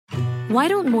Why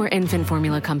don't more infant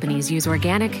formula companies use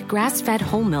organic, grass-fed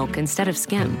whole milk instead of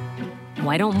skim?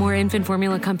 Why don't more infant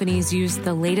formula companies use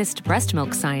the latest breast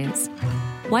milk science?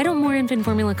 Why don't more infant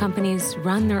formula companies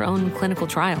run their own clinical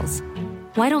trials?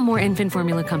 Why don't more infant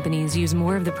formula companies use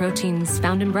more of the proteins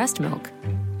found in breast milk?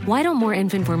 Why don't more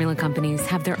infant formula companies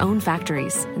have their own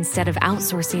factories instead of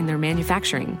outsourcing their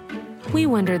manufacturing? We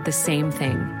wondered the same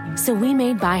thing. So we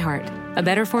made ByHeart, a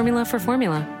better formula for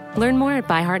formula. Learn more at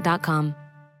byheart.com.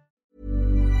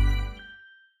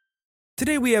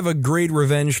 Today we have a great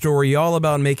revenge story all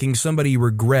about making somebody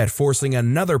regret forcing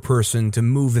another person to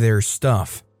move their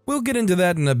stuff. We'll get into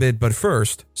that in a bit, but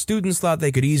first, students thought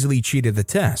they could easily cheat at the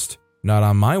test. Not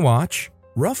on my watch.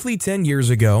 Roughly 10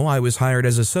 years ago, I was hired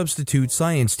as a substitute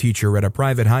science teacher at a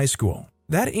private high school.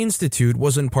 That institute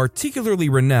wasn't particularly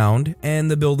renowned, and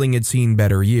the building had seen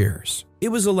better years. It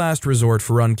was a last resort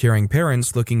for uncaring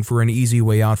parents looking for an easy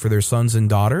way out for their sons and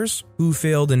daughters, who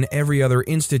failed in every other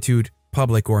institute,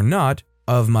 public or not,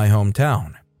 of my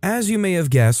hometown. As you may have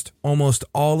guessed, almost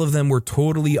all of them were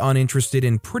totally uninterested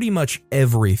in pretty much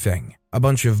everything. A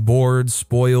bunch of bored,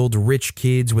 spoiled, rich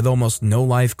kids with almost no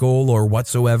life goal or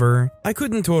whatsoever. I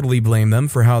couldn't totally blame them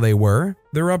for how they were.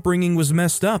 Their upbringing was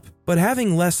messed up, but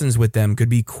having lessons with them could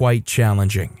be quite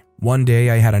challenging. One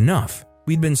day I had enough.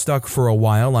 We'd been stuck for a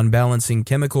while on balancing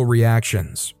chemical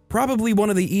reactions. Probably one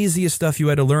of the easiest stuff you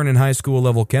had to learn in high school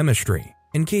level chemistry.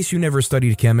 In case you never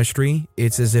studied chemistry,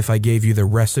 it's as if I gave you the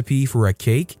recipe for a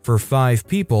cake for 5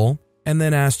 people and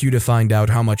then asked you to find out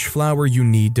how much flour you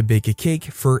need to bake a cake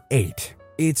for 8.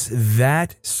 It's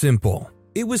that simple.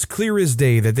 It was clear as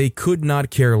day that they could not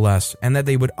care less and that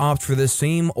they would opt for the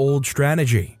same old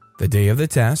strategy. The day of the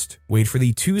test, wait for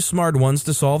the 2 smart ones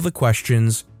to solve the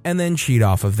questions and then cheat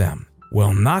off of them.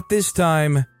 Well, not this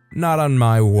time, not on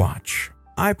my watch.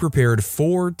 I prepared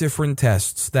 4 different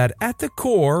tests that at the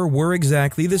core were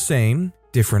exactly the same,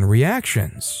 different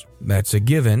reactions. That's a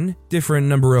given, different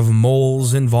number of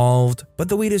moles involved, but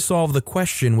the way to solve the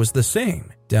question was the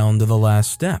same, down to the last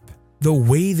step. The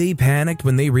way they panicked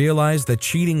when they realized that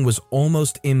cheating was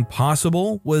almost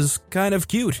impossible was kind of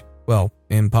cute. Well,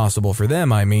 impossible for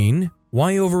them, I mean.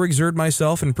 Why overexert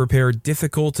myself and prepare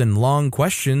difficult and long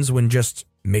questions when just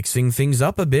mixing things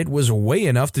up a bit was way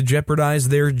enough to jeopardize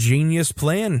their genius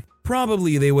plan?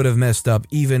 Probably they would have messed up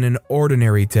even an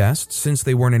ordinary test since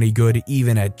they weren't any good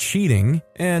even at cheating,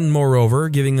 and moreover,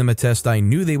 giving them a test I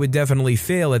knew they would definitely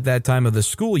fail at that time of the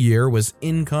school year was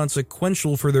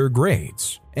inconsequential for their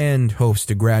grades and hopes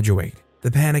to graduate. The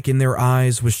panic in their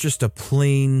eyes was just a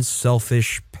plain,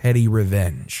 selfish, petty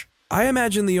revenge. I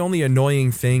imagine the only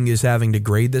annoying thing is having to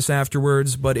grade this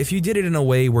afterwards, but if you did it in a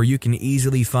way where you can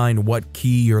easily find what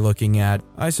key you're looking at,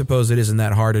 I suppose it isn't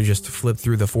that hard to just flip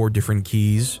through the 4 different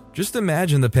keys. Just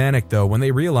imagine the panic though when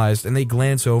they realized and they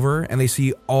glance over and they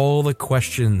see all the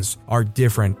questions are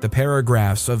different. The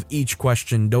paragraphs of each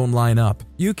question don't line up.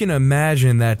 You can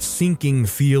imagine that sinking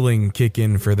feeling kick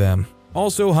in for them.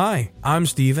 Also, hi, I'm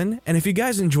Steven, and if you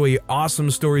guys enjoy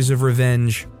awesome stories of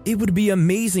revenge, it would be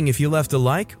amazing if you left a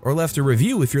like or left a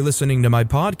review if you're listening to my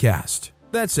podcast.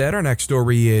 That said, our next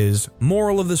story is,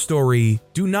 moral of the story,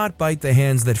 do not bite the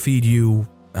hands that feed you,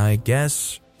 I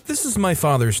guess. This is my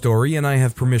father's story, and I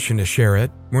have permission to share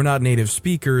it. We're not native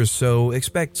speakers, so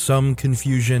expect some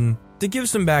confusion. To give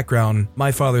some background,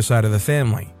 my father's side of the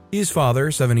family. His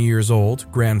father, 70 years old,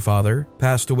 grandfather,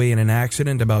 passed away in an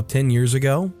accident about 10 years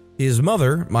ago. His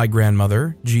mother, my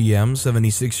grandmother, GM,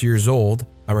 76 years old,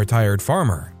 a retired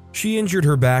farmer. She injured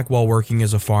her back while working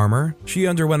as a farmer. She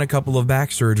underwent a couple of back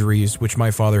surgeries, which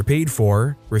my father paid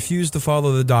for, refused to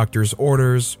follow the doctor's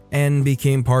orders, and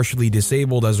became partially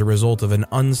disabled as a result of an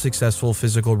unsuccessful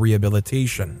physical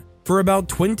rehabilitation. For about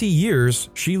 20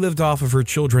 years, she lived off of her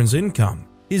children's income.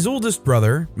 His oldest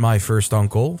brother, my first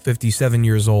uncle, 57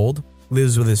 years old,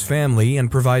 lives with his family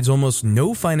and provides almost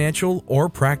no financial or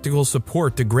practical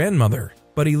support to grandmother,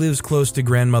 but he lives close to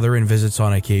grandmother and visits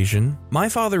on occasion. My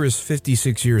father is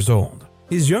 56 years old.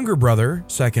 His younger brother,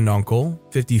 second uncle,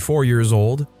 54 years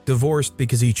old, divorced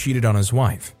because he cheated on his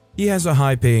wife. He has a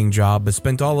high-paying job but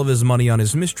spent all of his money on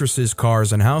his mistress's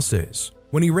cars and houses.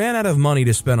 When he ran out of money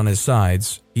to spend on his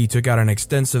sides, he took out an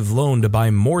extensive loan to buy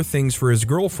more things for his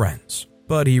girlfriends.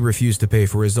 But he refused to pay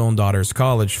for his own daughter's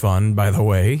college fund, by the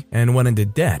way, and went into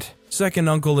debt. Second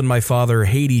uncle and my father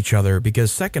hate each other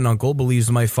because second uncle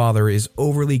believes my father is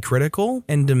overly critical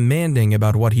and demanding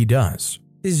about what he does.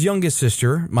 His youngest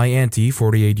sister, my auntie,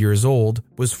 48 years old,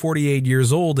 was 48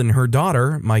 years old and her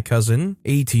daughter, my cousin,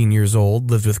 18 years old,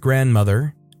 lived with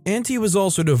grandmother. Auntie was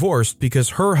also divorced because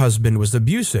her husband was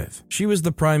abusive. She was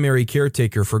the primary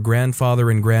caretaker for grandfather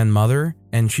and grandmother,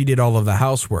 and she did all of the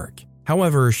housework.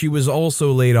 However, she was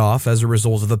also laid off as a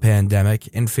result of the pandemic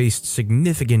and faced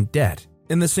significant debt.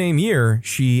 In the same year,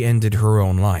 she ended her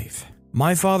own life.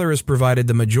 My father has provided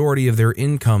the majority of their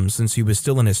income since he was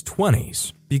still in his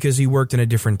 20s because he worked in a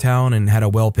different town and had a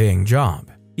well-paying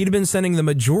job. He'd been sending the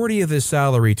majority of his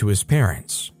salary to his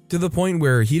parents, to the point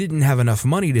where he didn't have enough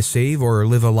money to save or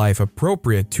live a life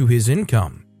appropriate to his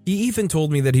income. He even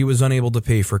told me that he was unable to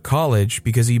pay for college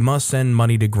because he must send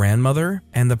money to grandmother,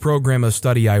 and the program of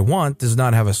study I want does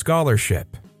not have a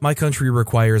scholarship. My country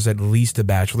requires at least a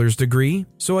bachelor's degree,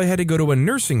 so I had to go to a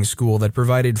nursing school that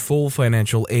provided full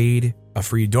financial aid, a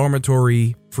free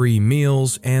dormitory, free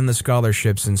meals, and the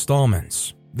scholarship's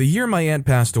installments. The year my aunt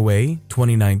passed away,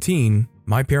 2019,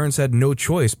 my parents had no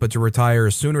choice but to retire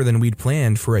sooner than we'd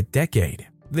planned for a decade.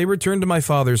 They returned to my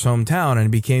father's hometown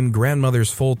and became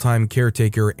grandmother's full-time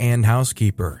caretaker and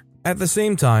housekeeper. At the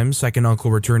same time, second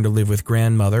uncle returned to live with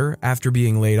grandmother after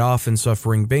being laid off and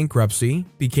suffering bankruptcy,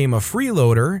 became a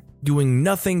freeloader, doing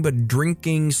nothing but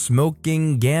drinking,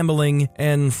 smoking, gambling,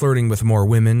 and flirting with more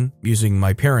women, using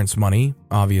my parents' money,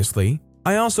 obviously.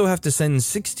 I also have to send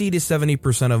 60 to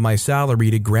 70% of my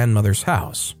salary to grandmother's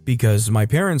house because my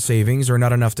parents' savings are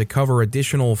not enough to cover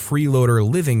additional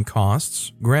freeloader living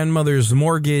costs, grandmother's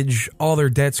mortgage, all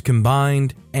their debts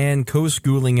combined, and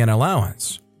co-schooling and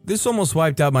allowance. This almost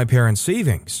wiped out my parents'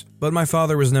 savings, but my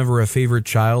father was never a favorite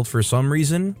child for some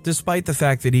reason, despite the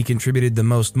fact that he contributed the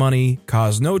most money,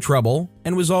 caused no trouble,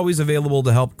 and was always available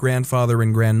to help grandfather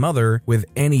and grandmother with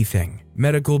anything.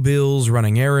 Medical bills,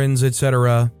 running errands,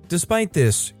 etc. Despite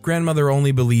this, grandmother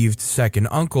only believed second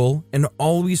uncle and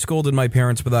always scolded my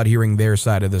parents without hearing their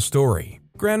side of the story.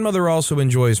 Grandmother also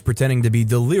enjoys pretending to be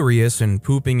delirious and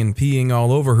pooping and peeing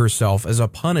all over herself as a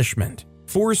punishment,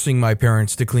 forcing my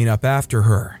parents to clean up after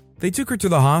her. They took her to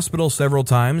the hospital several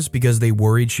times because they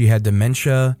worried she had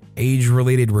dementia,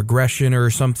 age-related regression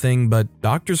or something, but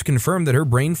doctors confirmed that her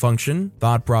brain function,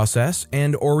 thought process,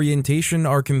 and orientation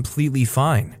are completely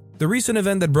fine. The recent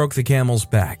event that broke the camel's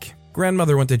back.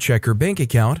 Grandmother went to check her bank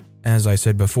account. As I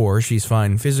said before, she's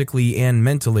fine physically and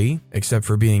mentally, except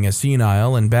for being a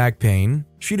senile and back pain.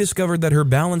 She discovered that her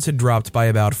balance had dropped by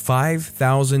about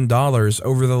 $5,000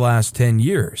 over the last 10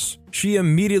 years. She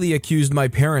immediately accused my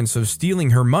parents of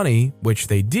stealing her money, which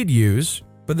they did use,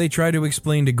 but they tried to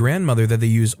explain to grandmother that they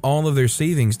use all of their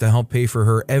savings to help pay for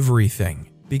her everything,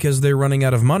 because they're running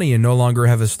out of money and no longer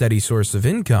have a steady source of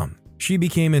income. She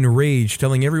became enraged,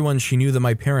 telling everyone she knew that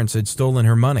my parents had stolen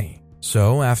her money.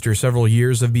 So, after several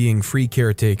years of being free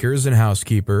caretakers and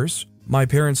housekeepers, my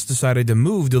parents decided to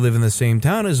move to live in the same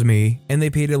town as me, and they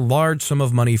paid a large sum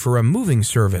of money for a moving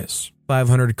service,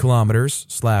 500 kilometers /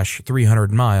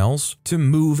 300 miles, to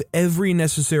move every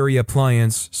necessary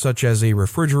appliance such as a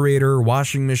refrigerator,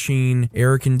 washing machine,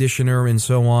 air conditioner, and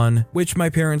so on, which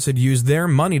my parents had used their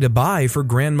money to buy for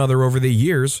grandmother over the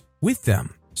years with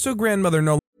them. So grandmother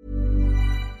no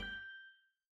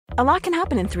A lot can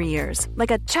happen in 3 years,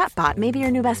 like a chatbot may be your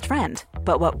new best friend.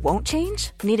 But what won't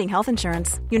change? Needing health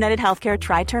insurance. United Healthcare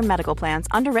Tri-Term Medical Plans,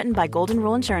 underwritten by Golden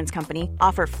Rule Insurance Company,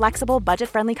 offer flexible,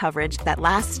 budget-friendly coverage that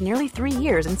lasts nearly 3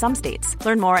 years in some states.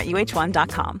 Learn more at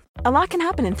uh1.com. A lot can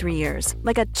happen in 3 years,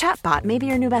 like a chatbot may be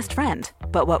your new best friend.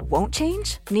 But what won't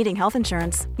change? Needing health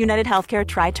insurance. United Healthcare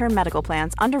Tri-Term Medical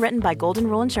Plans, underwritten by Golden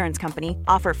Rule Insurance Company,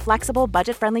 offer flexible,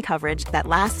 budget-friendly coverage that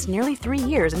lasts nearly 3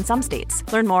 years in some states.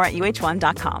 Learn more at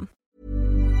uh1.com.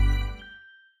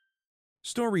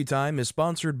 Storytime is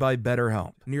sponsored by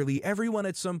BetterHelp. Nearly everyone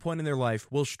at some point in their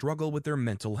life will struggle with their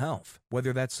mental health,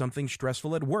 whether that's something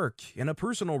stressful at work, in a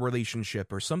personal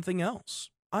relationship, or something else.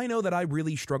 I know that I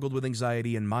really struggled with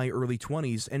anxiety in my early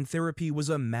 20s, and therapy was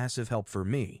a massive help for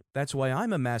me. That's why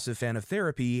I'm a massive fan of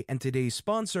therapy and today's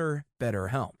sponsor,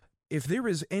 BetterHelp. If there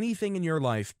is anything in your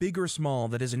life, big or small,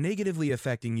 that is negatively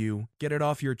affecting you, get it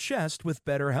off your chest with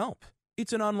BetterHelp.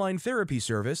 It's an online therapy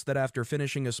service that, after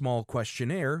finishing a small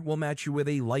questionnaire, will match you with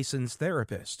a licensed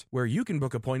therapist, where you can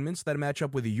book appointments that match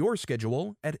up with your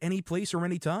schedule at any place or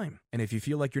any time. And if you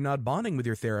feel like you're not bonding with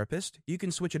your therapist, you can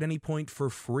switch at any point for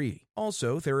free.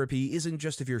 Also, therapy isn't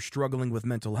just if you're struggling with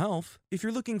mental health. If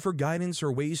you're looking for guidance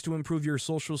or ways to improve your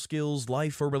social skills,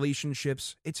 life, or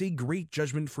relationships, it's a great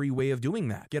judgment-free way of doing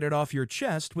that. Get it off your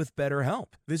chest with BetterHelp.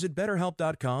 Visit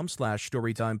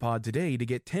BetterHelp.com/StorytimePod today to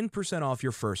get 10% off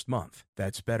your first month.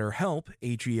 That's BetterHelp,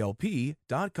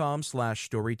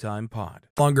 HELP.com/StorytimePod.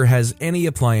 Longer has any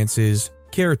appliances,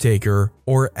 caretaker,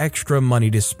 or extra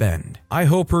money to spend. I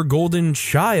hope her golden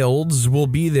childs will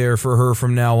be there for her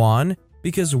from now on,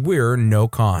 because we're no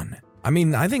con. I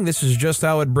mean, I think this is just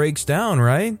how it breaks down,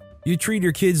 right? You treat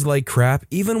your kids like crap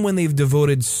even when they've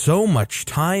devoted so much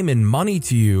time and money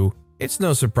to you. It's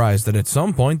no surprise that at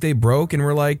some point they broke and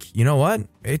were like, you know what?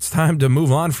 It's time to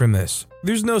move on from this.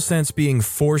 There's no sense being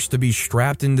forced to be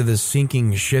strapped into the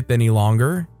sinking ship any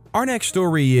longer. Our next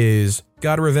story is,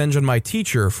 got revenge on my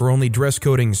teacher for only dress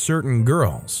coding certain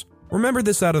girls. Remembered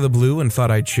this out of the blue and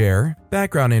thought I'd share.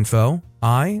 Background info,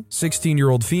 I,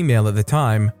 16-year-old female at the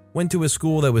time, went to a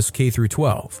school that was K through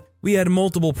 12. We had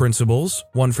multiple principals,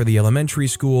 one for the elementary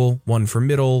school, one for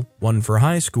middle, one for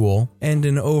high school, and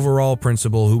an overall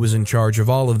principal who was in charge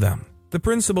of all of them. The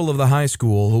principal of the high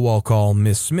school, who I'll call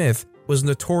Miss Smith, was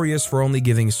notorious for only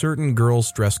giving certain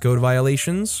girls dress code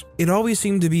violations. It always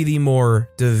seemed to be the more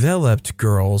developed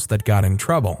girls that got in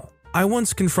trouble. I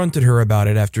once confronted her about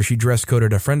it after she dress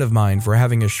coded a friend of mine for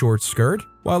having a short skirt,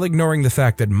 while ignoring the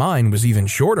fact that mine was even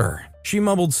shorter. She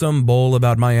mumbled some bull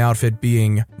about my outfit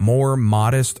being more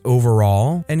modest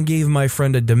overall and gave my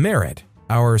friend a demerit.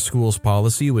 Our school's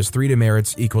policy was 3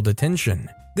 demerits equal detention.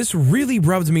 This really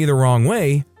rubbed me the wrong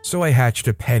way, so I hatched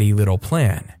a petty little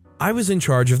plan. I was in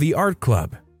charge of the art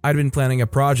club. I'd been planning a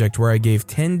project where I gave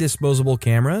 10 disposable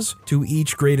cameras to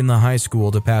each grade in the high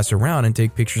school to pass around and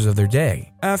take pictures of their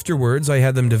day. Afterwards, I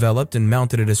had them developed and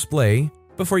mounted a display.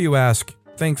 Before you ask,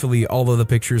 thankfully all of the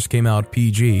pictures came out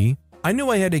PG. I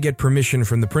knew I had to get permission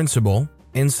from the principal.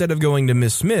 Instead of going to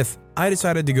Miss Smith, I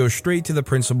decided to go straight to the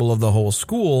principal of the whole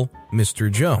school,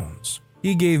 Mr. Jones.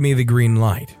 He gave me the green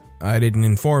light. I didn't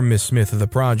inform Miss Smith of the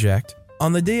project.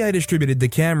 On the day I distributed the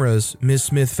cameras, Miss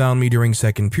Smith found me during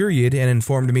second period and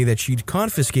informed me that she'd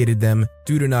confiscated them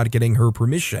due to not getting her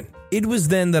permission. It was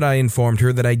then that I informed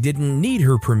her that I didn't need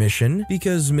her permission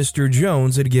because Mr.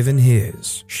 Jones had given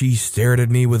his. She stared at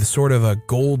me with sort of a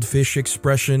goldfish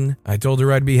expression. I told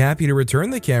her I'd be happy to return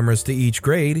the cameras to each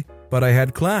grade, but I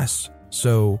had class.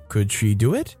 So could she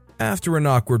do it? After an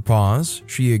awkward pause,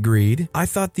 she agreed. I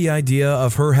thought the idea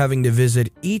of her having to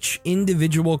visit each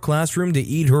individual classroom to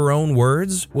eat her own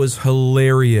words was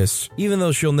hilarious, even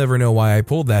though she'll never know why I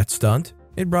pulled that stunt.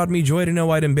 It brought me joy to know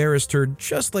I'd embarrassed her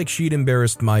just like she'd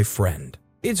embarrassed my friend.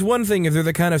 It's one thing if they're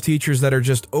the kind of teachers that are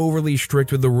just overly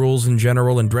strict with the rules in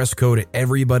general and dress code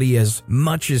everybody as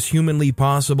much as humanly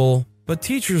possible, but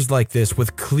teachers like this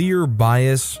with clear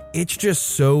bias, it's just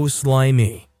so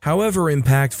slimy. However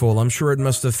impactful, I'm sure it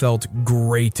must have felt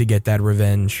great to get that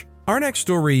revenge. Our next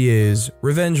story is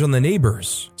revenge on the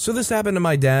neighbors. So this happened to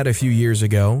my dad a few years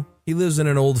ago. He lives in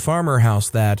an old farmer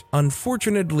house that,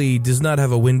 unfortunately, does not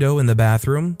have a window in the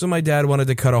bathroom, so my dad wanted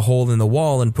to cut a hole in the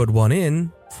wall and put one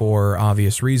in, for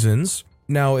obvious reasons.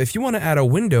 Now, if you want to add a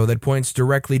window that points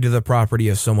directly to the property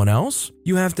of someone else,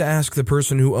 you have to ask the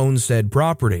person who owns said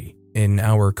property. In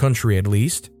our country at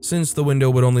least, since the window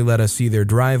would only let us see their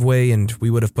driveway and we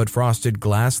would have put frosted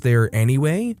glass there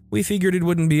anyway, we figured it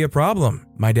wouldn't be a problem.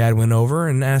 My dad went over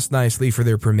and asked nicely for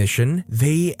their permission.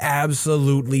 They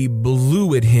absolutely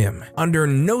blew at him. Under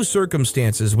no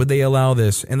circumstances would they allow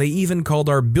this, and they even called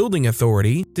our building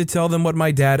authority to tell them what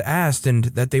my dad asked and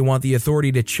that they want the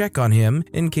authority to check on him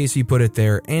in case he put it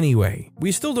there anyway.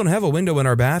 We still don't have a window in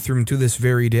our bathroom to this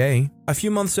very day. A few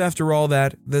months after all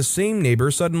that, the same neighbor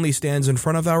suddenly stands in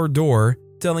front of our door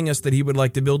telling us that he would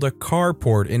like to build a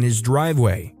carport in his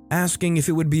driveway, asking if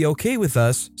it would be okay with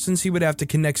us since he would have to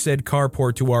connect said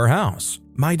carport to our house.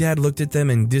 My dad looked at them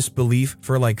in disbelief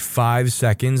for like 5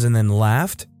 seconds and then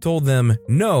laughed, told them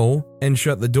no, and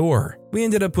shut the door. We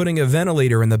ended up putting a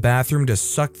ventilator in the bathroom to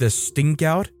suck the stink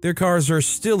out. Their cars are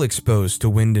still exposed to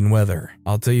wind and weather.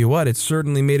 I'll tell you what, it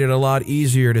certainly made it a lot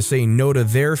easier to say no to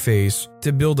their face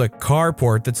to build a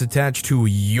carport that's attached to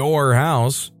your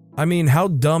house. I mean, how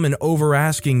dumb and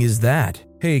over-asking is that?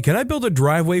 Hey, can I build a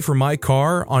driveway for my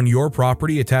car on your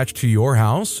property attached to your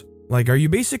house? Like, are you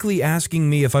basically asking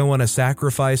me if I want to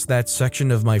sacrifice that section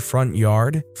of my front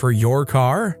yard for your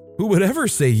car? Who would ever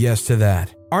say yes to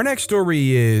that? Our next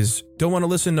story is, don't want to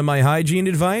listen to my hygiene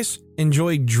advice?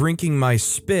 Enjoy drinking my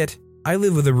spit? I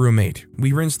live with a roommate.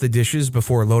 We rinse the dishes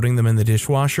before loading them in the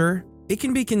dishwasher. It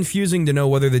can be confusing to know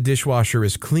whether the dishwasher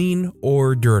is clean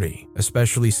or dirty,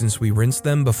 especially since we rinse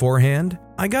them beforehand.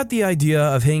 I got the idea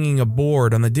of hanging a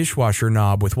board on the dishwasher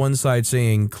knob with one side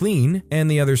saying clean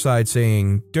and the other side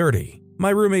saying dirty. My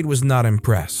roommate was not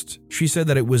impressed. She said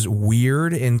that it was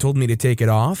weird and told me to take it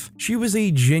off. She was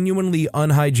a genuinely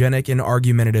unhygienic and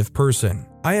argumentative person.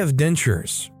 I have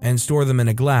dentures and store them in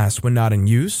a glass when not in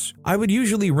use. I would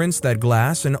usually rinse that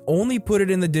glass and only put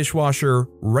it in the dishwasher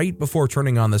right before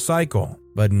turning on the cycle.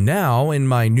 But now, in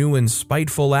my new and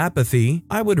spiteful apathy,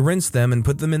 I would rinse them and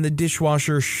put them in the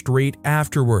dishwasher straight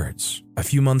afterwards. A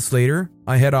few months later,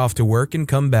 I head off to work and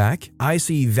come back. I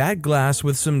see that glass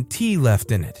with some tea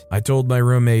left in it. I told my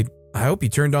roommate, I hope you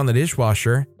turned on the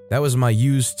dishwasher. That was my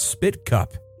used spit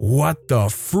cup. "What the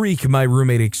freak?" my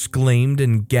roommate exclaimed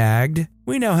and gagged.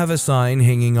 We now have a sign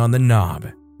hanging on the knob.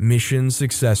 Mission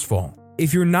successful.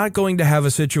 If you're not going to have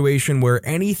a situation where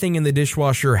anything in the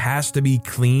dishwasher has to be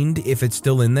cleaned if it's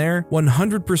still in there,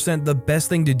 100% the best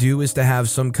thing to do is to have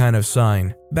some kind of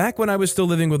sign. Back when I was still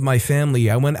living with my family,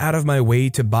 I went out of my way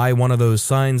to buy one of those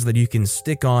signs that you can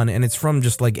stick on, and it's from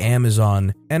just like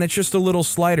Amazon. And it's just a little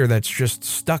slider that's just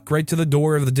stuck right to the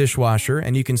door of the dishwasher,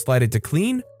 and you can slide it to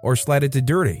clean or slide it to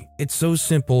dirty. It's so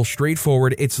simple,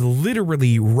 straightforward. It's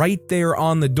literally right there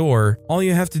on the door. All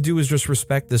you have to do is just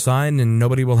respect the sign and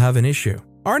nobody will have an issue.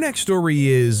 Our next story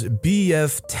is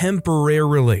BF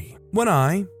temporarily. When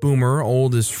I, boomer,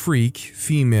 old as freak,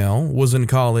 female, was in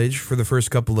college for the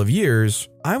first couple of years,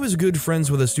 I was good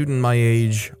friends with a student my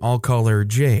age. I'll call her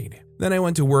Jade. Then I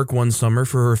went to work one summer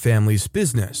for her family's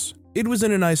business. It was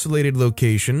in an isolated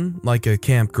location, like a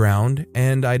campground,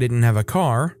 and I didn't have a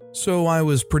car, so I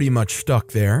was pretty much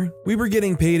stuck there. We were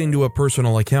getting paid into a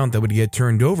personal account that would get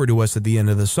turned over to us at the end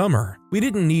of the summer. We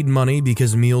didn't need money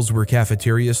because meals were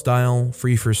cafeteria style,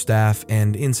 free for staff,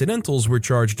 and incidentals were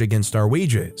charged against our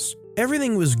wages.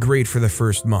 Everything was great for the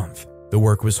first month. The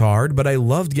work was hard, but I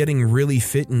loved getting really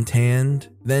fit and tanned.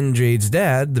 Then Jade's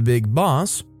dad, the big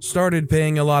boss, started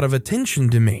paying a lot of attention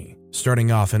to me,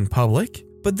 starting off in public.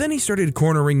 But then he started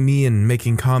cornering me and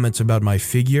making comments about my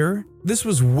figure. This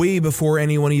was way before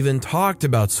anyone even talked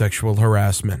about sexual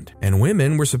harassment, and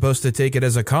women were supposed to take it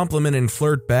as a compliment and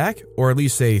flirt back, or at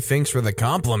least say thanks for the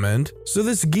compliment. So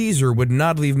this geezer would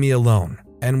not leave me alone,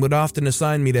 and would often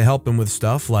assign me to help him with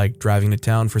stuff like driving to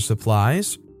town for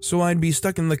supplies. So I'd be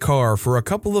stuck in the car for a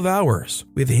couple of hours,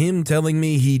 with him telling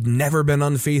me he'd never been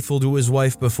unfaithful to his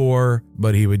wife before,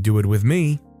 but he would do it with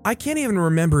me. I can't even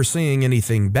remember saying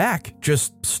anything back,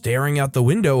 just staring out the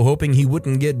window hoping he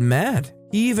wouldn't get mad.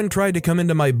 He even tried to come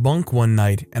into my bunk one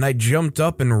night, and I jumped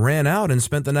up and ran out and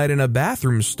spent the night in a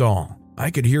bathroom stall. I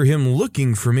could hear him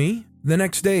looking for me. The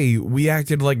next day, we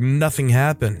acted like nothing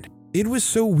happened. It was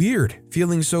so weird,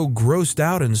 feeling so grossed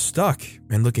out and stuck,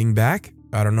 and looking back,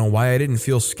 I don't know why I didn't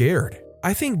feel scared.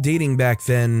 I think dating back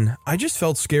then, I just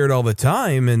felt scared all the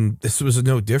time, and this was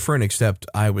no different except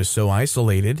I was so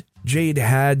isolated. Jade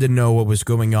had to know what was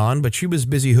going on, but she was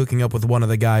busy hooking up with one of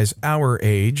the guys our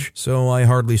age, so I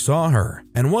hardly saw her.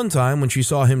 And one time when she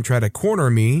saw him try to corner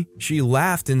me, she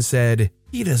laughed and said,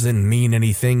 "He doesn't mean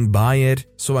anything by it,"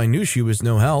 so I knew she was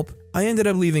no help. I ended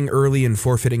up leaving early and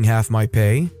forfeiting half my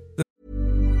pay.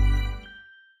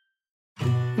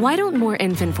 Why don't more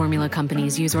infant formula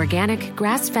companies use organic,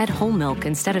 grass-fed whole milk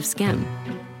instead of skim?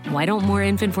 Why don't more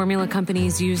infant formula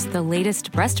companies use the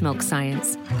latest breast milk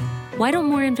science? Why don't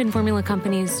more infant formula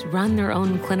companies run their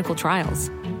own clinical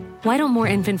trials? Why don't more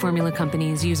infant formula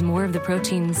companies use more of the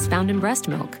proteins found in breast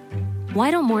milk? Why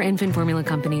don't more infant formula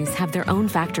companies have their own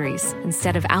factories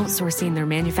instead of outsourcing their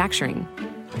manufacturing?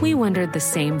 We wondered the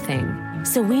same thing.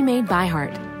 So we made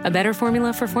ByHeart, a better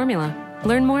formula for formula.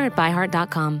 Learn more at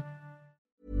byheart.com.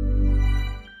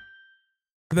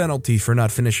 Penalty for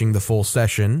not finishing the full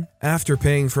session. After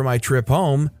paying for my trip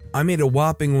home, I made a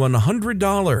whopping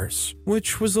 $100,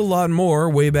 which was a lot more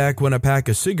way back when a pack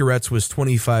of cigarettes was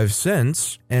 25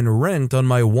 cents and rent on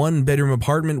my one-bedroom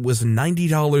apartment was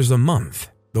 $90 a month.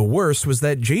 The worst was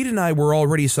that Jade and I were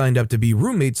already signed up to be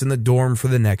roommates in the dorm for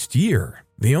the next year.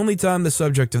 The only time the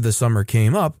subject of the summer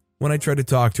came up, when I tried to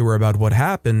talk to her about what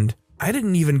happened, I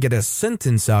didn't even get a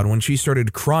sentence out when she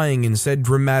started crying and said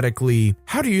dramatically,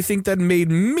 "How do you think that made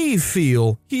me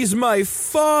feel? He's my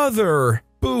father!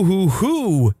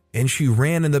 Boo-hoo-hoo!" And she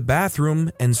ran in the bathroom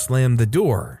and slammed the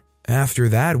door. After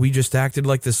that, we just acted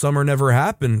like the summer never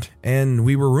happened, and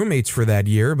we were roommates for that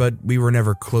year, but we were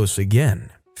never close again.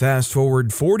 Fast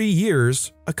forward 40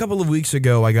 years, a couple of weeks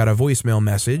ago I got a voicemail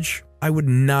message. I would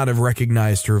not have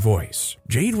recognized her voice.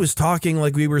 Jade was talking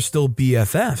like we were still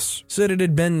BFFs, said it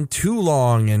had been too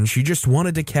long and she just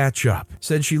wanted to catch up,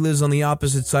 said she lives on the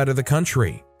opposite side of the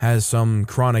country, has some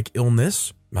chronic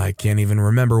illness, I can't even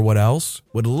remember what else,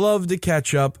 would love to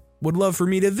catch up, would love for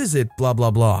me to visit, blah blah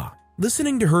blah.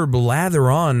 Listening to her blather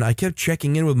on, I kept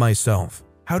checking in with myself.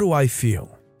 How do I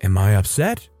feel? Am I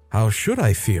upset? How should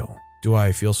I feel? Do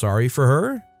I feel sorry for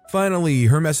her? Finally,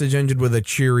 her message ended with a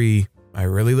cheery, "I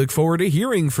really look forward to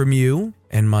hearing from you,"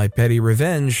 and my petty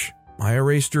revenge, I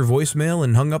erased her voicemail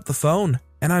and hung up the phone.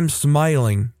 And I'm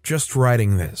smiling just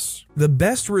writing this. The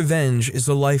best revenge is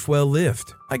a life well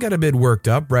lived. I got a bit worked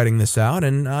up writing this out,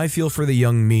 and I feel for the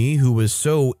young me who was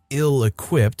so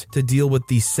ill-equipped to deal with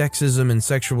the sexism and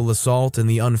sexual assault and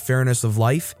the unfairness of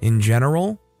life in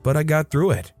general, but I got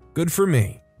through it. Good for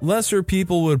me. Lesser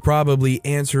people would probably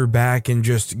answer back and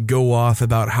just go off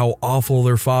about how awful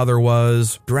their father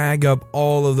was, drag up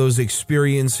all of those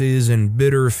experiences and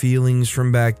bitter feelings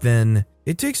from back then.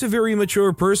 It takes a very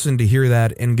mature person to hear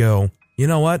that and go, you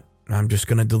know what? I'm just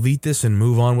gonna delete this and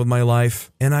move on with my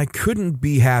life, and I couldn't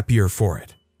be happier for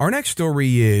it. Our next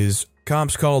story is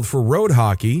Cops Called for Road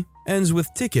Hockey, ends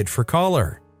with Ticket for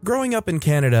Caller. Growing up in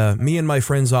Canada, me and my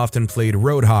friends often played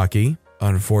road hockey.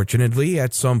 Unfortunately,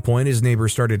 at some point his neighbor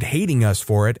started hating us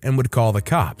for it and would call the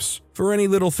cops for any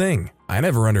little thing. I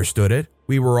never understood it.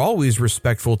 We were always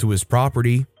respectful to his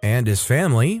property and his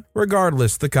family.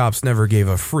 Regardless, the cops never gave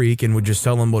a freak and would just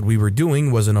tell him what we were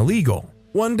doing wasn't illegal.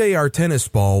 One day our tennis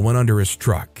ball went under his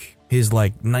truck. His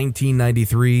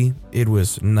 1993, it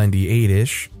was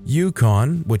 98-ish,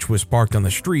 Yukon, which was parked on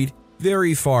the street,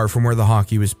 very far from where the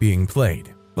hockey was being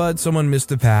played. But someone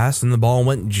missed a pass and the ball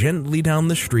went gently down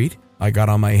the street. I got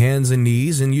on my hands and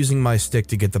knees and using my stick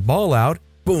to get the ball out,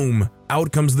 boom,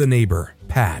 out comes the neighbor,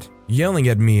 Pat, yelling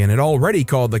at me and had already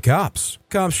called the cops.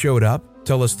 Cops showed up,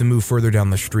 tell us to move further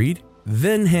down the street,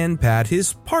 then hand Pat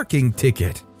his parking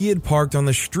ticket. He had parked on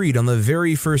the street on the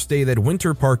very first day that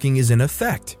winter parking is in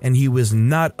effect, and he was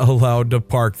not allowed to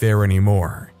park there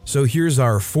anymore. So here's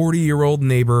our 40-year-old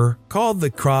neighbor, called the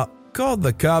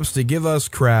cops to give us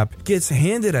crap, gets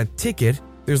handed a ticket.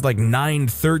 There's 9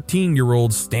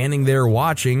 13-year-olds standing there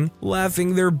watching,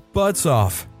 laughing their butts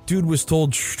off. Dude was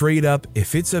told straight up,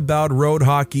 if it's about road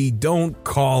hockey, don't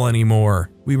call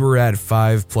anymore. We were at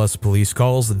 5+ police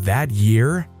calls that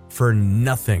year for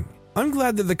nothing. I'm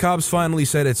glad that the cops finally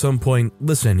said at some point,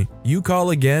 listen, you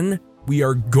call again, we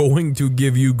are going to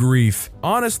give you grief.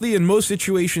 Honestly, in most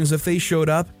situations, if they showed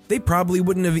up, they probably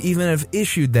wouldn't have even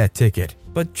issued that ticket.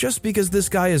 But just because this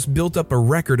guy has built up a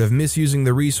record of misusing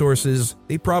the resources,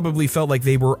 they probably felt like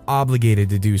they were obligated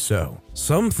to do so.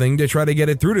 Something to try to get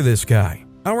it through to this guy.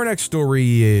 Our next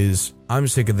story is, I'm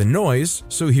sick of the noise,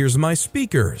 so here's my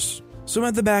speakers. So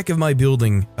at the back of my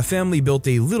building, a family built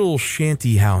a little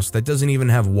shanty house that doesn't even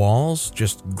have walls,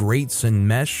 just grates and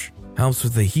mesh. Helps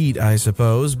with the heat, I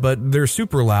suppose, but they're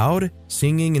super loud,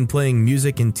 singing and playing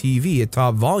music and TV at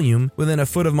top volume within a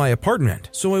foot of my apartment.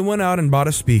 So I went out and bought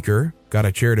a speaker, got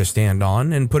a chair to stand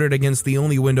on, and put it against the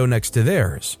only window next to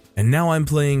theirs. And now I'm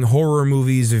playing horror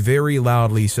movies very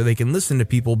loudly so they can listen to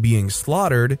people being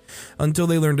slaughtered until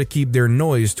they learn to keep their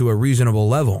noise to a reasonable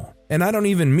level. And I don't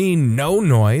even mean no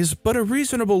noise, but a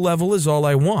reasonable level is all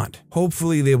I want.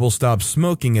 Hopefully they will stop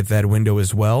smoking at that window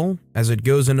as well, as it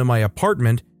goes into my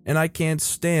apartment and I can't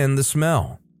stand the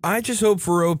smell. I just hope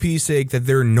for OP's sake that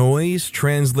their noise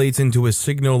translates into a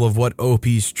signal of what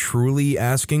OP's truly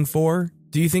asking for.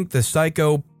 Do you think the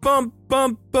psycho bump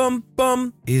bump bump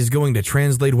bump is going to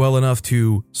translate well enough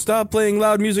to stop playing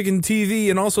loud music and TV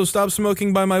and also stop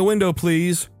smoking by my window,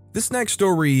 please? This next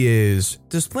story is,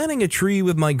 does planting a tree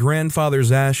with my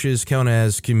grandfather's ashes count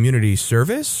as community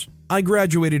service? I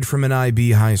graduated from an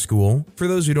IB high school. For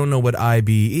those who don't know what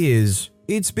IB is,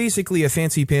 it's basically a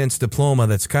fancy pants diploma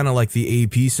that's kind of like the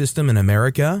AP system in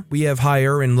America. We have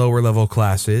higher and lower level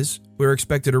classes. We're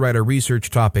expected to write a research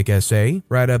topic essay,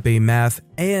 write up a math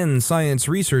and science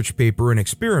research paper and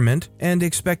experiment, and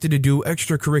expected to do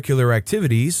extracurricular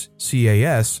activities,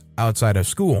 CAS, outside of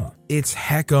school. It's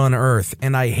heck on earth,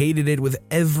 and I hated it with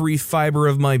every fiber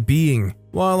of my being.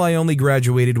 While I only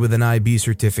graduated with an IB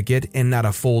certificate and not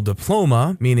a full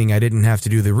diploma, meaning I didn't have to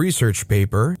do the research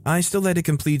paper, I still had to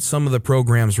complete some of the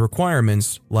program's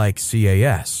requirements, like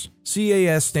CAS.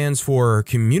 CAS stands for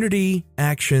Community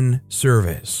Action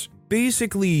Service.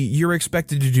 Basically, you're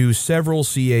expected to do several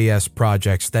CAS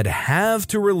projects that have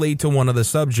to relate to one of the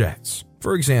subjects.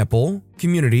 For example,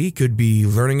 community could be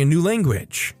learning a new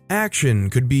language. Action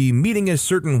could be meeting a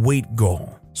certain weight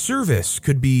goal. Service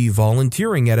could be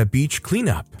volunteering at a beach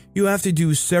cleanup. You have to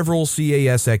do several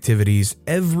CAS activities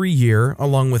every year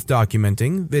along with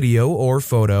documenting, video or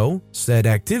photo, said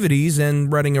activities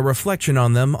and writing a reflection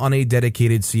on them on a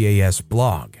dedicated CAS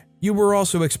blog. You were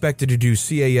also expected to do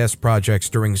CAS projects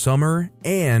during summer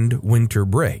and winter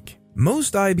break.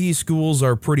 Most IB schools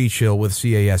are pretty chill with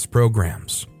CAS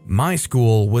programs. My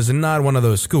school was not one of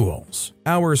those schools.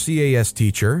 Our CAS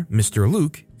teacher, Mr.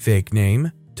 Luke, fake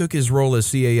name, took his role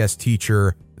as CAS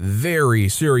teacher very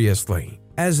seriously.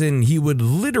 As in, he would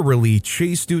literally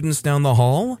chase students down the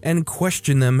hall and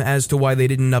question them as to why they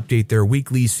didn't update their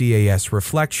weekly CAS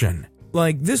reflection.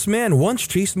 Like, this man once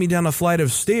chased me down a flight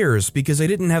of stairs because I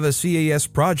didn't have a CAS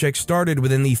project started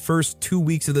within the first 2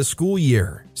 weeks of the school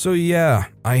year. So yeah,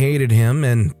 I hated him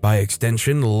and, by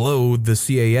extension, loathed the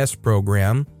CAS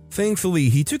program. Thankfully,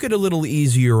 he took it a little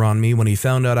easier on me when he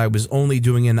found out I was only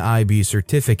doing an IB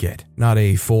certificate, not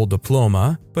a full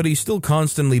diploma, but he still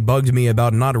constantly bugged me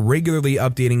about not regularly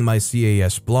updating my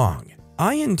CAS blog.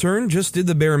 I, in turn, just did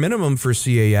the bare minimum for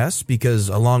CAS because,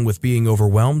 along with being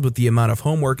overwhelmed with the amount of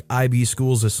homework IB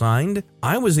schools assigned,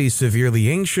 I was a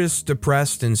severely anxious,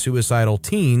 depressed, and suicidal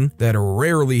teen that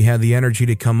rarely had the energy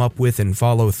to come up with and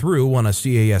follow through on a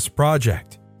CAS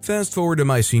project. Fast forward to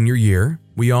my senior year,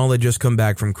 we all had just come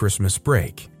back from Christmas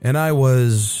break, and I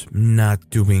was not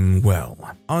doing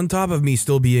well. On top of me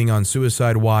still being on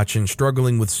suicide watch and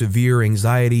struggling with severe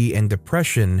anxiety and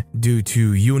depression due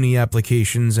to uni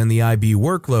applications and the IB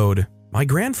workload, my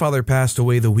grandfather passed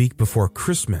away the week before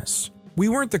Christmas. We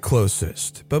weren't the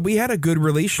closest, but we had a good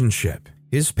relationship.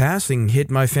 His passing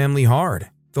hit my family hard.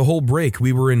 The whole break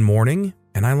we were in mourning,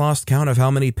 and I lost count of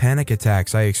how many panic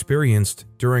attacks I experienced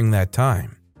during that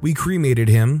time. We cremated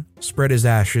him, spread his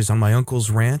ashes on my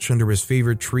uncle's ranch under his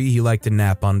favorite tree he liked to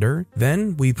nap under.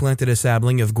 Then we planted a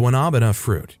sapling of guanabana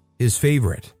fruit, his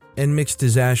favorite, and mixed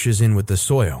his ashes in with the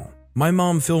soil. My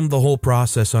mom filmed the whole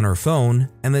process on her phone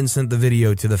and then sent the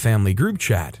video to the family group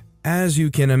chat. As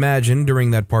you can imagine, during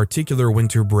that particular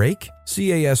winter break,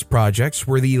 CAS projects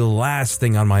were the last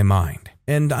thing on my mind,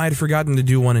 and I'd forgotten to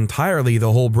do one entirely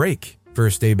the whole break.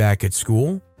 First day back at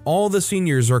school, all the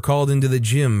seniors are called into the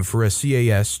gym for a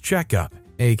CAS checkup,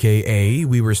 aka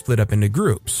we were split up into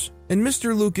groups, and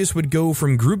Mr. Lucas would go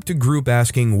from group to group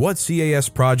asking what CAS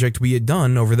project we had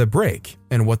done over the break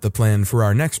and what the plan for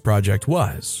our next project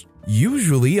was.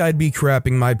 Usually I'd be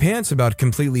crapping my pants about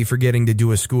completely forgetting to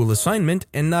do a school assignment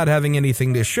and not having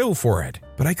anything to show for it,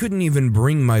 but I couldn't even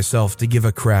bring myself to give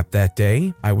a crap that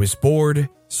day. I was bored,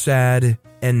 sad,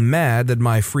 and mad that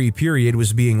my free period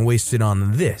was being wasted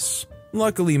on this.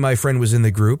 Luckily, my friend was in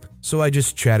the group, so I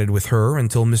just chatted with her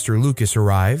until Mr. Lucas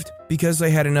arrived. Because I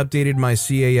hadn't updated my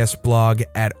CAS blog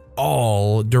at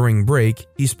all during break,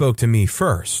 he spoke to me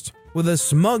first. With a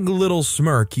smug little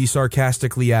smirk, he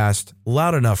sarcastically asked,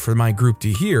 loud enough for my group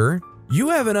to hear, "You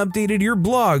haven't updated your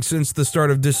blog since the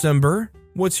start of December.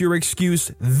 What's your excuse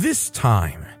this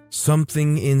time?"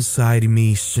 Something inside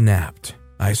me snapped.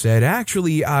 I said,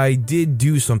 actually, I did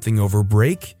do something over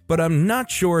break, but I'm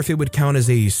not sure if it would count as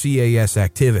a CAS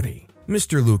activity.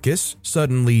 Mr. Lucas,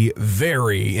 suddenly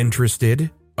very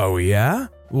interested. Oh yeah?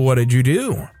 What did you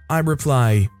do? I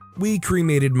reply, we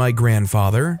cremated my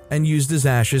grandfather and used his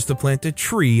ashes to plant a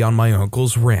tree on my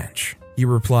uncle's ranch. He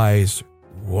replies,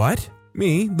 what?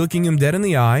 Me, looking him dead in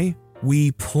the eye,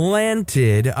 we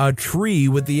planted a tree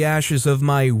with the ashes of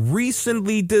my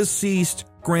recently deceased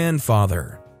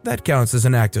grandfather. That counts as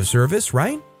an act of service,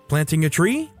 right? Planting a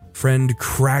tree? Friend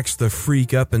cracks the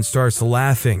freak up and starts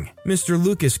laughing. Mr.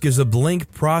 Lucas gives a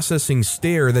blank processing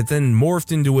stare that then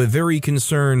morphed into a very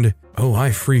concerned, "Oh,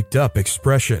 I freaked up"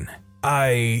 expression.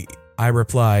 I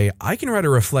reply, I can write a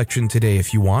reflection today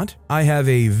if you want. I have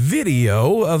a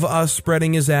video of us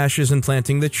spreading his ashes and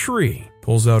planting the tree.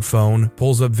 Pulls out phone,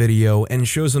 pulls up video, and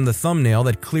shows him the thumbnail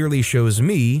that clearly shows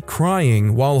me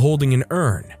crying while holding an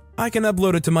urn. I can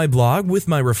upload it to my blog with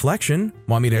my reflection.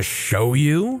 Want me to show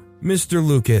you? Mr.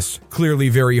 Lucas, clearly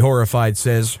very horrified,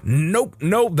 says, Nope,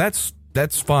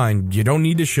 that's fine. You don't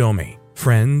need to show me.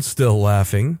 Friend still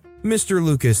laughing. Mr.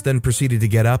 Lucas then proceeded to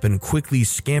get up and quickly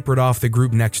scampered off the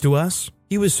group next to us.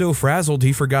 He was so frazzled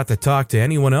he forgot to talk to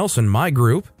anyone else in my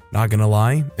group. Not gonna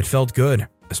lie, it felt good.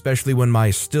 Especially when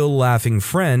my still laughing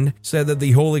friend said that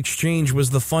the whole exchange was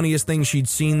the funniest thing she'd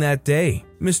seen that day.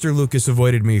 Mr. Lucas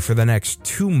avoided me for the next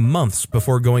 2 months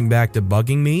before going back to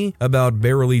bugging me about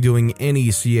barely doing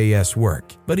any CAS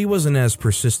work, but he wasn't as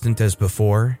persistent as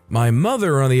before. My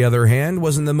mother, on the other hand,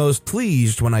 wasn't the most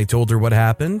pleased when I told her what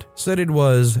happened, said it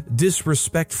was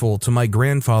disrespectful to my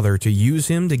grandfather to use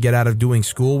him to get out of doing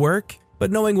schoolwork,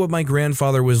 but knowing what my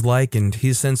grandfather was like and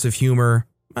his sense of humor,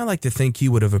 I like to think he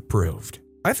would have approved.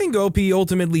 I think OP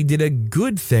ultimately did a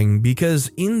good thing because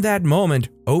in that moment,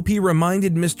 OP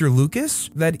reminded Mr.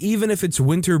 Lucas that even if it's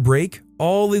winter break,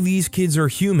 all of these kids are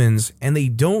humans and they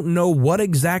don't know what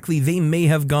exactly they may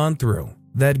have gone through.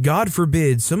 That God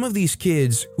forbid some of these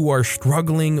kids who are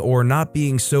struggling or not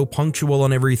being so punctual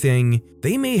on everything,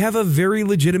 they may have a very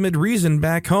legitimate reason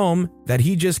back home that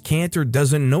he just can't or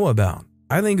doesn't know about.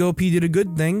 I think OP did a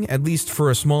good thing, at least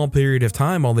for a small period of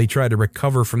time while they tried to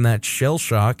recover from that shell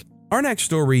shock. Our next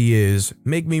story is,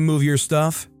 make me move your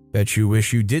stuff? Bet you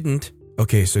wish you didn't.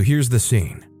 Okay, so here's the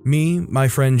scene. Me, my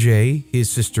friend Jay, his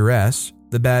sister S,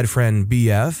 the bad friend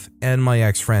BF, and my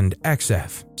ex-friend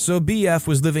XF. So BF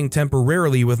was living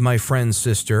temporarily with my friend's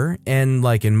sister and,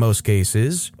 like in most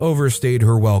cases, overstayed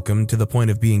her welcome to the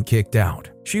point of being kicked out.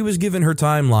 She was given her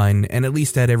timeline and at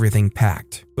least had everything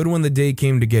packed. But when the day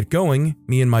came to get going,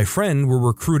 me and my friend were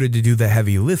recruited to do the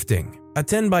heavy lifting. A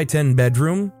 10 by 10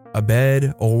 bedroom, a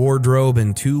bed, a wardrobe,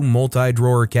 and 2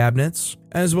 multi-drawer cabinets,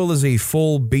 as well as a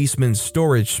full basement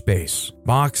storage space,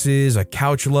 boxes, a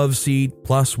couch love seat,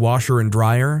 plus washer and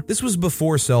dryer. This was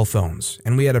before cell phones,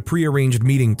 and we had a pre-arranged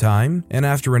meeting time, and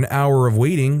after an hour of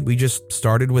waiting, we just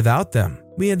started without them.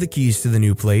 We had the keys to the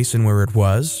new place and where it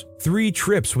was. 3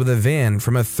 trips with a van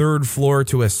from a 3rd floor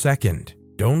to a 2nd.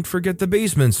 Don't forget the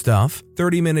basement stuff.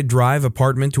 30-minute drive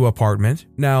apartment to apartment.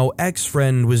 Now,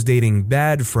 ex-friend was dating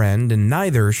bad friend and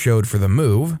neither showed for the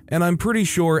move, and I'm pretty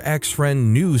sure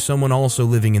ex-friend knew someone also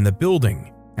living in the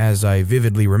building, as I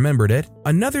vividly remembered it.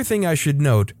 Another thing I should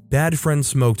note, bad friend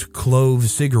smoked clove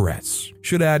cigarettes.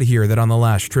 Should add here that on the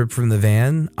last trip from the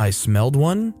van, I smelled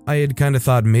one. I had kind of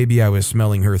thought maybe I was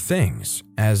smelling her things,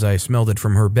 as I smelled it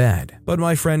from her bed. But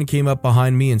my friend came up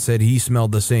behind me and said he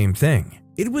smelled the same thing.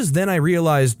 It was then I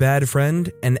realized bad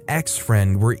friend and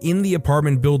ex-friend were in the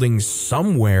apartment building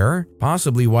somewhere,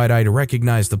 possibly wide eyed to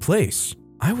recognize the place.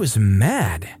 I was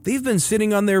mad. They've been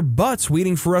sitting on their butts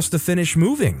waiting for us to finish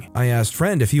moving. I asked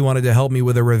friend if he wanted to help me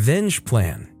with a revenge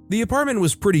plan. The apartment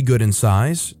was pretty good in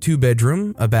size,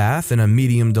 2-bedroom, a bath, and a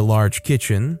medium to large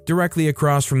kitchen. Directly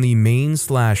across from the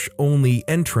main/only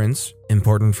entrance,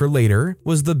 important for later,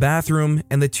 was the bathroom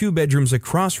and the 2 bedrooms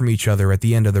across from each other at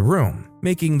the end of the room,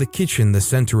 making the kitchen the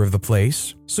center of the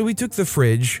place. So we took the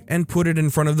fridge and put it in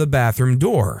front of the bathroom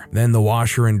door, then the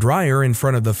washer and dryer in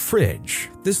front of the fridge.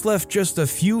 This left just a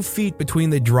few feet between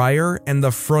the dryer and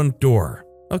the front door.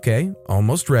 Okay,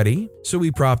 almost ready. So we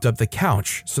propped up the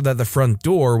couch so that the front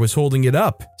door was holding it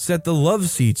up, set the love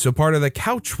seat so part of the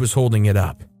couch was holding it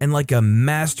up, and like a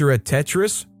master at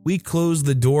Tetris, we closed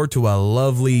the door to a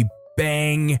lovely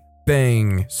bang,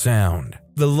 bang sound.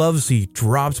 The love seat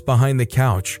dropped behind the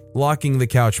couch, locking the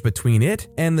couch between it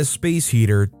and the space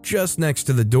heater just next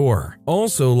to the door,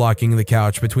 also locking the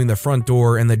couch between the front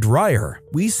door and the dryer.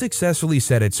 We successfully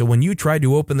set it so when you tried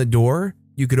to open the door,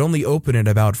 you could only open it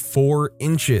about 4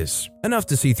 inches, enough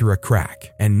to see through a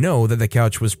crack, and know that the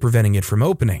couch was preventing it from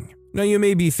opening. Now you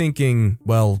may be thinking,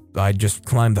 well, I just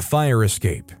climbed the fire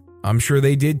escape. I'm sure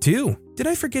they did too. Did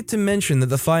I forget to mention that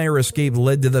the fire escape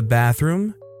led to the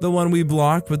bathroom? The one we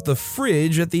blocked with the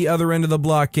fridge at the other end of the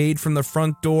blockade from the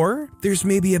front door? There's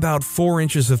maybe about 4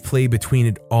 inches of play between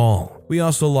it all. We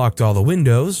also locked all the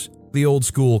windows, the old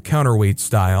school counterweight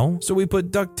style, so we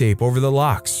put duct tape over the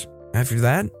locks. After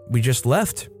that, we just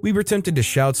left. We were tempted to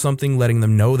shout something letting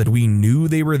them know that we knew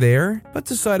they were there, but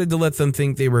decided to let them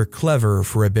think they were clever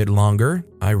for a bit longer.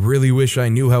 I really wish I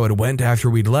knew how it went after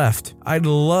we'd left. I'd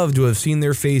love to have seen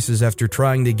their faces after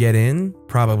trying to get in,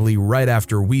 probably right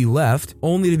after we left,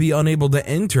 only to be unable to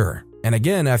enter. And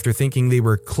again, after thinking they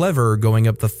were clever going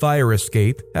up the fire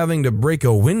escape, having to break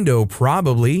a window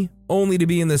probably, only to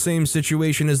be in the same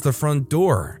situation as the front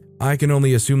door. I can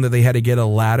only assume that they had to get a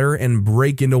ladder and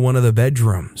break into one of the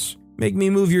bedrooms. Make me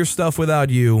move your stuff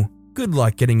without you. Good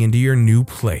luck getting into your new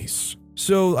place.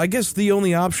 So I guess the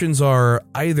only options are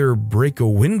either break a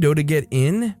window to get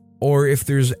in, or if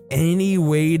there's any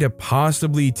way to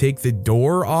possibly take the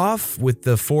door off with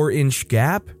the 4-inch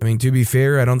gap. I mean, to be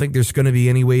fair, I don't think there's going to be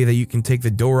any way that you can take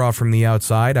the door off from the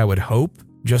outside, I would hope,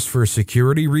 just for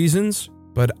security reasons.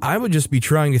 But I would just be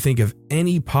trying to think of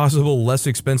any possible less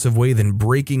expensive way than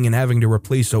breaking and having to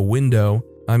replace a window.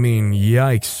 I mean,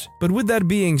 yikes. But with that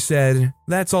being said,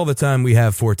 that's all the time we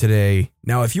have for today.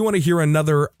 Now, if you want to hear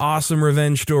another awesome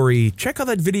revenge story, check out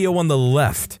that video on the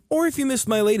left. Or if you missed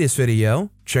my latest video,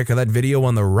 check out that video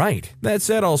on the right. That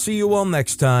said, I'll see you all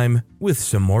next time with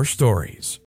some more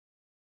stories.